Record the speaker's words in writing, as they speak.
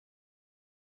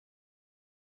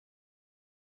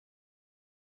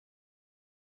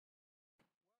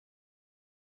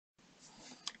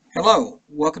Hello,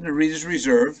 welcome to Rita's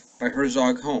Reserve by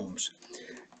Herzog Homes,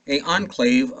 a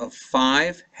enclave of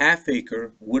 5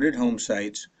 half-acre wooded home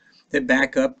sites that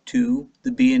back up to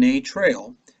the B&A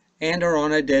Trail and are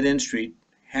on a dead-end street,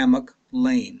 Hammock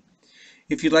Lane.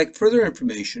 If you'd like further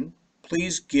information,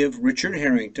 please give Richard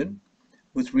Harrington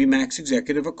with RE/MAX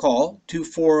Executive a call,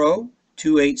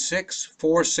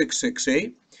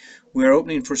 240-286-4668. We are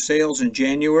opening for sales in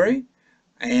January,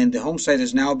 and the home site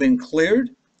has now been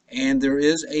cleared, and there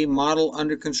is a model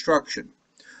under construction.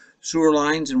 Sewer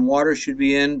lines and water should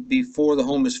be in before the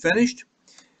home is finished.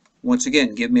 Once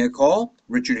again, give me a call,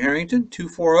 Richard Harrington,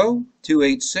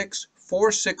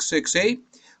 240-286-4668.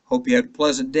 Hope you have a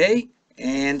pleasant day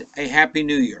and a Happy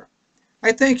New Year.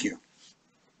 I thank you.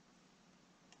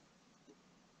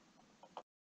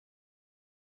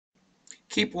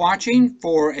 Keep watching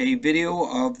for a video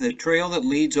of the trail that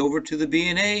leads over to the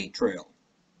B&A Trail.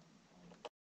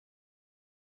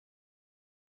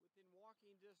 Within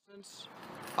walking distance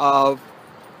of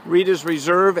Rita's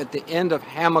Reserve at the end of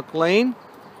Hammock Lane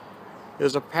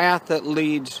is a path that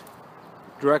leads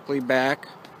directly back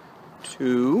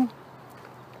to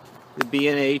the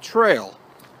B&A Trail.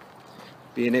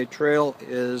 B&A Trail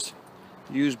is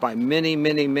used by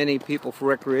many people for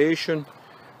recreation.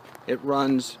 It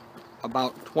runs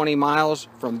about 20 miles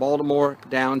from Baltimore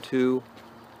down to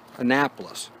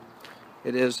Annapolis.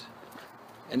 It is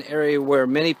an area where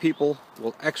many people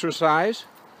will exercise.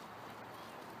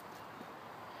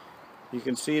 You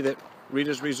can see that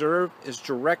Rita's Reserve is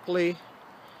directly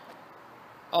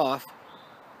off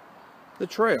the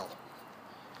trail.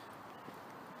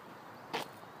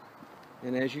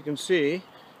 And as you can see,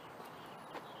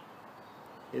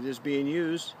 it is being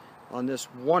used on this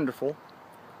wonderful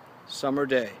summer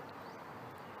day.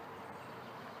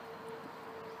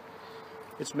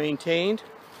 It's maintained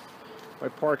by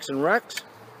Parks and Recs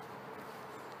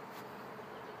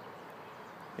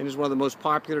and is one of the most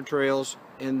popular trails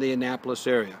in the Annapolis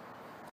area.